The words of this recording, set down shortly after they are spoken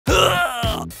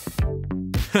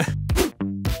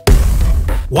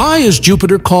Why is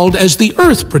Jupiter called as the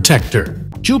Earth protector?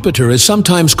 Jupiter is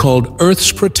sometimes called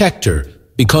Earth's protector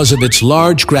because of its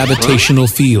large gravitational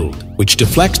field, which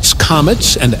deflects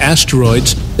comets and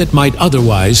asteroids that might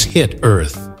otherwise hit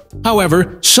Earth.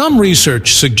 However, some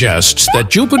research suggests that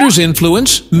Jupiter's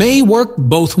influence may work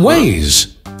both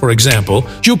ways. For example,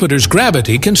 Jupiter's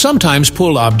gravity can sometimes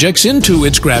pull objects into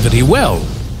its gravity well,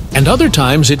 and other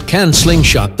times it can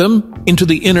slingshot them into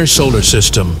the inner solar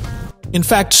system. In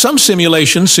fact, some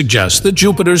simulations suggest that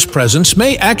Jupiter's presence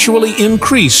may actually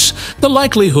increase the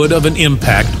likelihood of an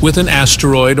impact with an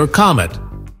asteroid or comet.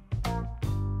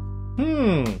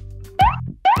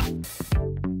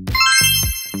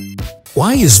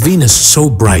 Why is Venus so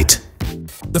bright?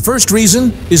 The first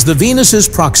reason is Venus's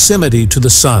proximity to the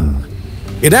Sun.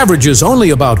 It averages only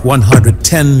about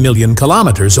 110 million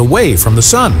kilometers away from the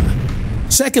Sun.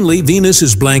 Secondly, Venus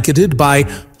is blanketed by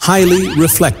highly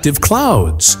reflective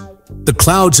clouds. The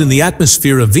clouds in the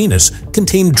atmosphere of Venus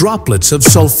contain droplets of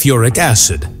sulfuric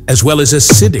acid, as well as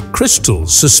acidic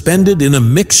crystals suspended in a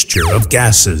mixture of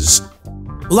gases.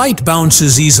 Light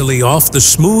bounces easily off the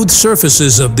smooth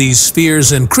surfaces of these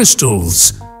spheres and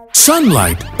crystals.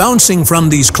 Sunlight bouncing from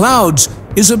these clouds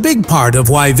is a big part of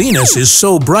why Venus is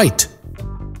so bright.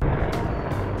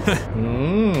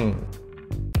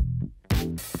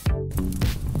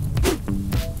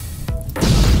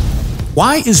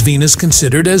 Why is Venus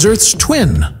considered as Earth's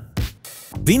twin?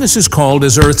 Venus is called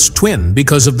as Earth's twin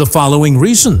because of the following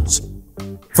reasons.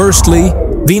 Firstly,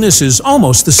 Venus is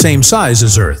almost the same size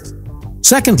as Earth.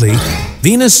 Secondly,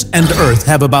 Venus and Earth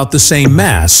have about the same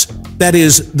mass, that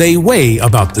is, they weigh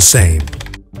about the same.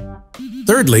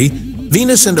 Thirdly,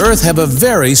 Venus and Earth have a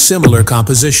very similar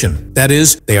composition, that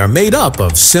is, they are made up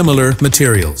of similar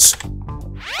materials.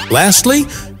 Lastly,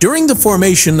 during the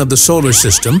formation of the solar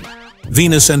system,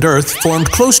 Venus and Earth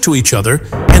formed close to each other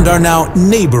and are now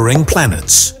neighboring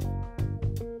planets.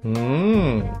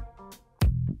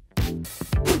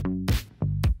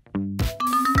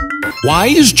 Why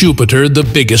is Jupiter the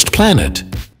biggest planet?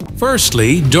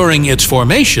 Firstly, during its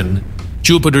formation,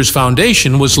 Jupiter's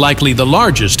foundation was likely the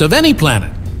largest of any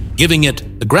planet, giving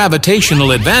it the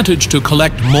gravitational advantage to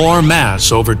collect more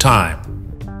mass over time.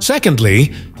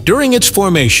 Secondly, during its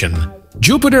formation,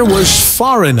 Jupiter was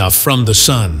far enough from the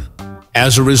Sun.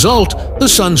 As a result, the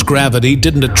Sun's gravity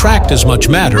didn't attract as much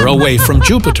matter away from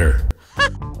Jupiter.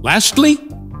 Lastly,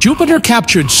 Jupiter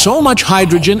captured so much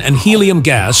hydrogen and helium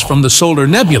gas from the solar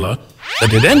nebula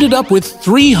that it ended up with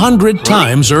 300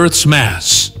 times Earth's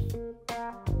mass.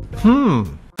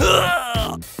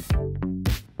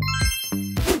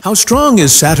 How strong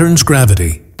is Saturn's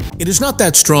gravity? It is not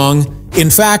that strong. In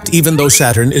fact, even though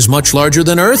Saturn is much larger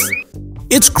than Earth,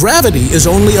 its gravity is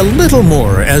only a little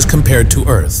more as compared to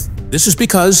Earth. This is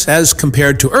because, as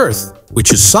compared to Earth,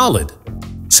 which is solid,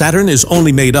 Saturn is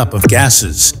only made up of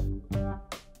gases.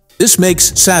 This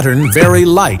makes Saturn very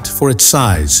light for its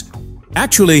size.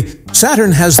 Actually,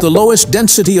 Saturn has the lowest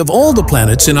density of all the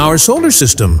planets in our solar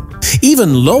system,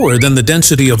 even lower than the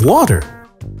density of water.